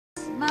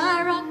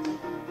my rock,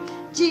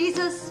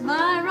 Jesus,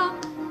 my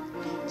rock,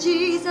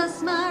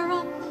 Jesus, my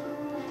rock,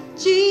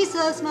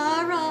 Jesus,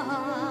 my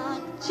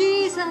rock,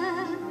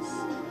 Jesus.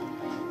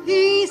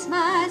 He's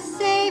my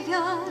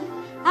Savior,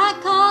 I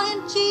call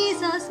him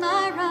Jesus,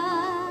 my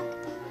rock,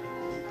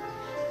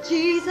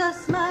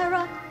 Jesus, my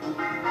rock,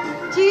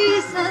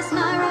 Jesus,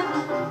 my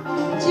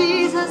rock,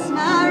 Jesus,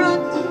 my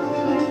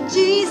rock,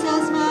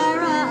 Jesus, my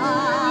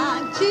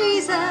rock,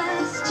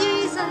 Jesus,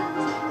 Jesus.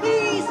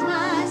 He's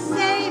my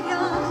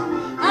Savior,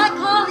 I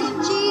call him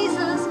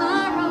Jesus,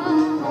 my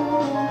rock,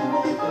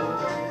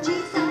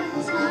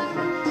 Jesus, my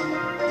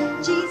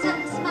rock,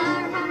 Jesus, my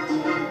rock,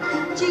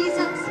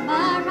 Jesus,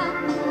 my rock,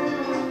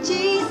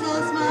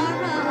 Jesus, my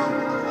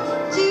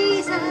rock,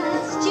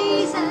 Jesus,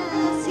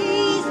 Jesus.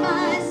 He's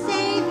my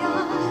Savior,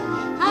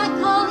 I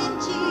call him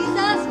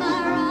Jesus, my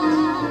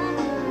rock,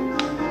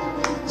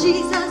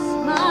 Jesus,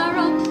 my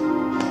rock,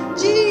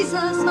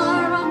 Jesus, my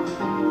rock,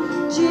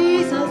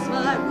 Jesus,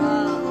 my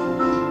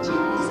rock,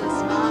 Jesus,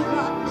 my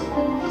rock,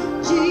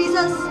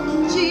 Jesus,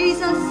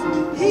 Jesus,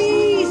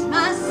 he's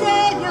my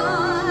Savior,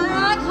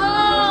 I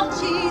call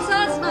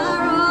Jesus, my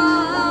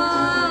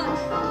rock,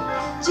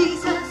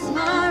 Jesus,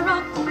 my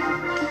rock,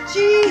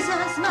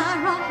 Jesus, my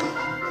rock,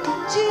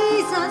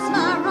 Jesus,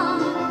 my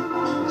rock,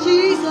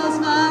 Jesus,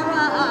 my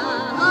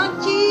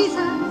rock,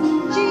 Jesus,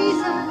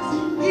 Jesus,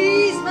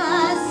 he's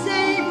my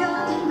Savior,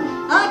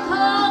 I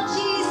call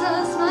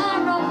Jesus, my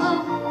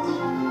rock,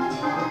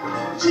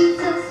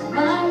 Jesus,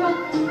 my rock,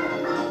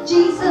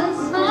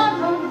 Jesus, my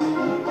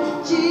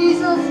rock,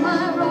 Jesus,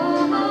 my rock.